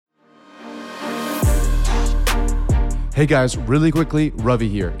Hey guys, really quickly, Ravi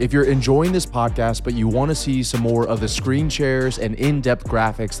here. If you're enjoying this podcast, but you want to see some more of the screen shares and in-depth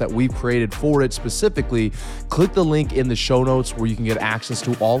graphics that we've created for it specifically, click the link in the show notes where you can get access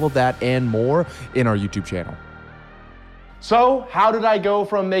to all of that and more in our YouTube channel. So how did I go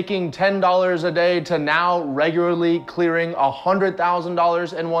from making $10 a day to now regularly clearing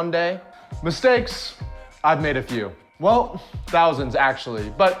 $100,000 in one day? Mistakes, I've made a few. Well, thousands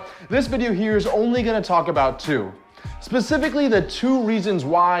actually, but this video here is only gonna talk about two. Specifically, the two reasons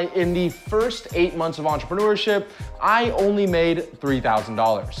why in the first 8 months of entrepreneurship, I only made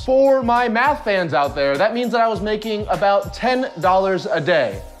 $3,000. For my math fans out there, that means that I was making about $10 a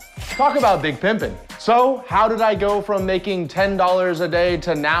day. Talk about big pimpin'. So how did I go from making $10 a day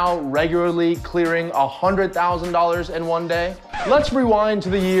to now regularly clearing $100,000 in one day? Let's rewind to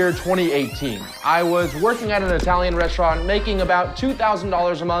the year 2018. I was working at an Italian restaurant making about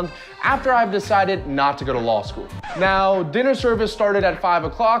 $2,000 a month after I've decided not to go to law school. Now, dinner service started at 5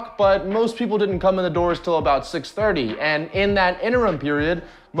 o'clock, but most people didn't come in the doors till about 6:30. And in that interim period,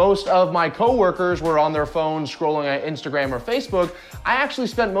 most of my coworkers were on their phones scrolling at Instagram or Facebook. I actually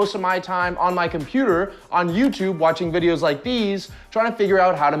spent most of my time on my computer on YouTube watching videos like these, trying to figure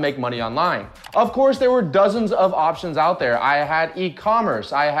out how to make money online. Of course, there were dozens of options out there. I had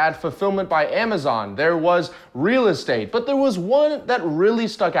e-commerce, I had fulfillment by Amazon, there was real estate, but there was one that really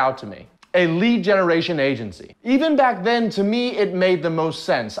stuck out to me. A lead generation agency. Even back then, to me, it made the most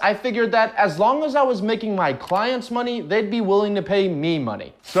sense. I figured that as long as I was making my clients money, they'd be willing to pay me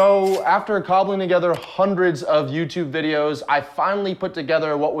money. So after cobbling together hundreds of YouTube videos, I finally put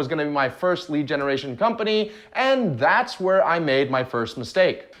together what was gonna be my first lead generation company, and that's where I made my first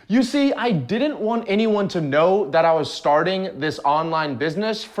mistake. You see, I didn't want anyone to know that I was starting this online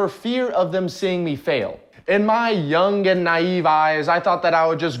business for fear of them seeing me fail. In my young and naive eyes, I thought that I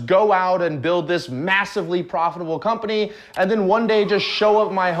would just go out and build this massively profitable company and then one day just show up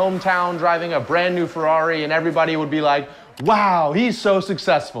in my hometown driving a brand new Ferrari and everybody would be like, wow, he's so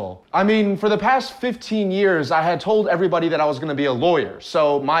successful. I mean, for the past 15 years, I had told everybody that I was gonna be a lawyer.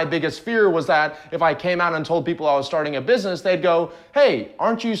 So my biggest fear was that if I came out and told people I was starting a business, they'd go, hey,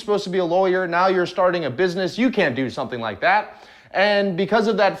 aren't you supposed to be a lawyer? Now you're starting a business, you can't do something like that. And because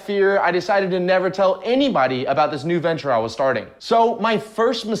of that fear, I decided to never tell anybody about this new venture I was starting. So my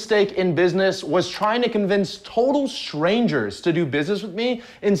first mistake in business was trying to convince total strangers to do business with me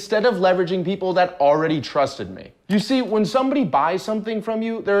instead of leveraging people that already trusted me. You see, when somebody buys something from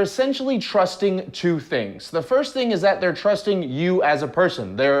you, they're essentially trusting two things. The first thing is that they're trusting you as a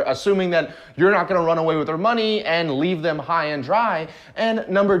person. They're assuming that you're not gonna run away with their money and leave them high and dry. And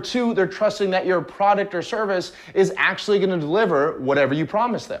number two, they're trusting that your product or service is actually gonna deliver whatever you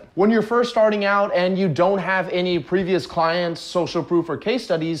promise them. When you're first starting out and you don't have any previous clients, social proof, or case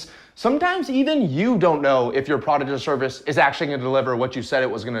studies, sometimes even you don't know if your product or service is actually gonna deliver what you said it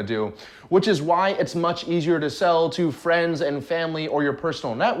was gonna do, which is why it's much easier to sell to friends and family or your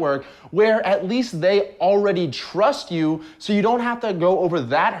personal network, where at least they already trust you, so you don't have to go over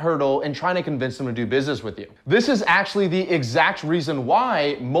that hurdle in trying to convince them to do business with you. This is actually the exact reason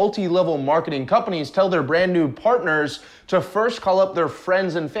why multi-level marketing companies tell their brand new partners to first call up their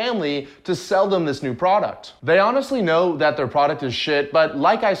friends and family to sell them this new product. They honestly know that their product is shit, but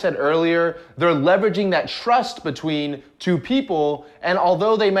like I said earlier, they're leveraging that trust between two people, and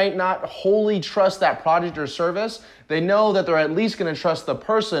although they might not wholly trust that product or service, they know that they're at least gonna trust the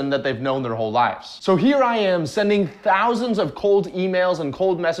person that they've known their whole lives. So here I am sending thousands of cold emails and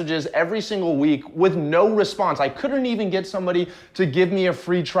cold messages every single week with no response. I couldn't even get somebody to give me a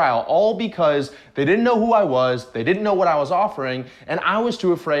free trial, all because they didn't know who I was, they didn't know what I was offering, and I was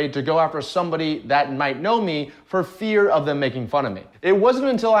too afraid to go after somebody that might know me for fear of them making fun of me. It wasn't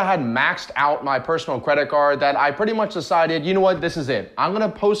until I had maxed out my personal credit card that I pretty much decided, you know what, this is it. I'm gonna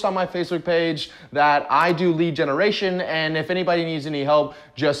post on my Facebook page that I do lead generation, and if anybody needs any help,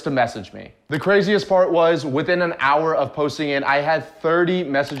 just to message me. The craziest part was within an hour of posting it, I had 30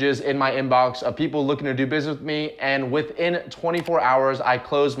 messages in my inbox of people looking to do business with me, and within 24 hours, I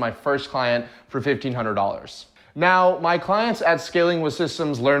closed my first client for $1,500. Now, my clients at Scaling with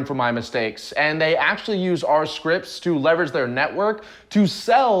Systems learn from my mistakes, and they actually use our scripts to leverage their network to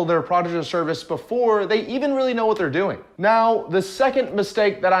sell their product or service before they even really know what they're doing. Now, the second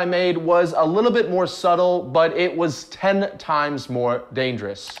mistake that I made was a little bit more subtle, but it was 10 times more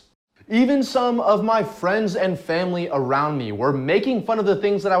dangerous. Even some of my friends and family around me were making fun of the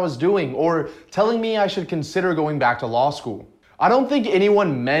things that I was doing or telling me I should consider going back to law school. I don't think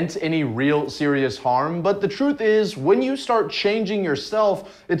anyone meant any real serious harm, but the truth is, when you start changing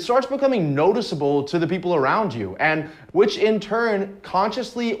yourself, it starts becoming noticeable to the people around you, and which in turn,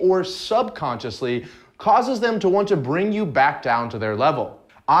 consciously or subconsciously, causes them to want to bring you back down to their level.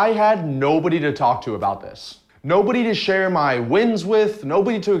 I had nobody to talk to about this. Nobody to share my wins with,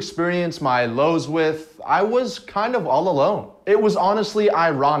 nobody to experience my lows with. I was kind of all alone. It was honestly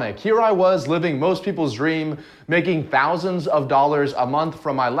ironic. Here I was living most people's dream, making thousands of dollars a month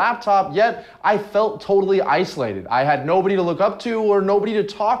from my laptop, yet I felt totally isolated. I had nobody to look up to or nobody to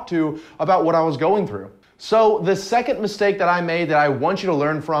talk to about what I was going through. So the second mistake that I made that I want you to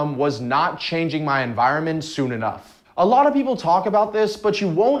learn from was not changing my environment soon enough. A lot of people talk about this, but you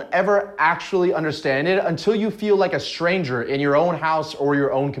won't ever actually understand it until you feel like a stranger in your own house or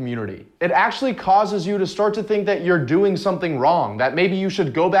your own community. It actually causes you to start to think that you're doing something wrong, that maybe you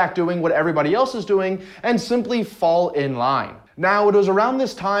should go back doing what everybody else is doing and simply fall in line. Now, it was around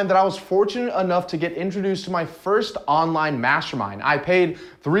this time that I was fortunate enough to get introduced to my first online mastermind. I paid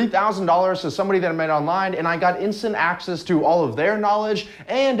 $3,000 to somebody that I met online, and I got instant access to all of their knowledge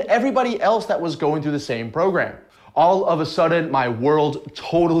and everybody else that was going through the same program. All of a sudden, my world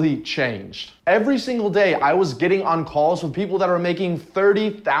totally changed. Every single day, I was getting on calls with people that are making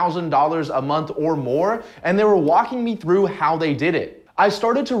 $30,000 a month or more, and they were walking me through how they did it. I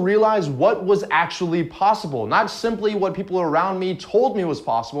started to realize what was actually possible, not simply what people around me told me was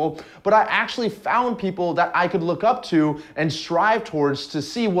possible, but I actually found people that I could look up to and strive towards to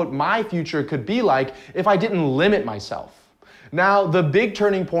see what my future could be like if I didn't limit myself. Now, the big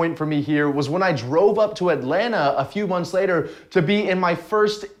turning point for me here was when I drove up to Atlanta a few months later to be in my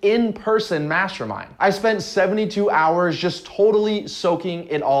first in-person mastermind. I spent 72 hours just totally soaking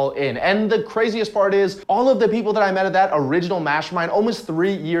it all in. And the craziest part is, all of the people that I met at that original mastermind almost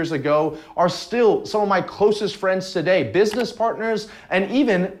 3 years ago are still some of my closest friends today, business partners, and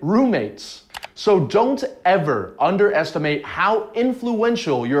even roommates. So don't ever underestimate how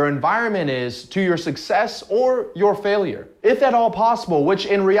influential your environment is to your success or your failure. If at all possible, which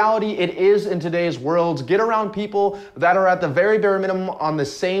in reality it is in today's world, get around people that are at the very bare minimum on the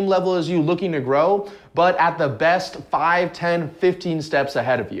same level as you looking to grow, but at the best 5, 10, 15 steps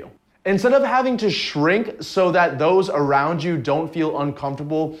ahead of you. Instead of having to shrink so that those around you don't feel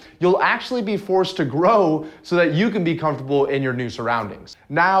uncomfortable, you'll actually be forced to grow so that you can be comfortable in your new surroundings.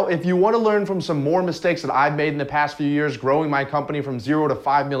 Now, if you want to learn from some more mistakes that I've made in the past few years growing my company from $0 to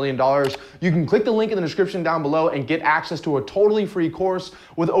 $5 million, you can click the link in the description down below and get access to a totally free course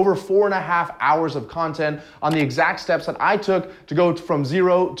with over 4.5 hours of content on the exact steps that I took to go from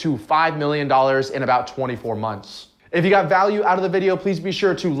 $0 to $5 million in about 24 months. If you got value out of the video, please be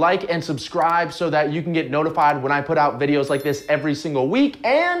sure to like and subscribe so that you can get notified when I put out videos like this every single week,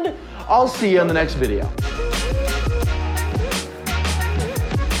 and I'll see you in the next video.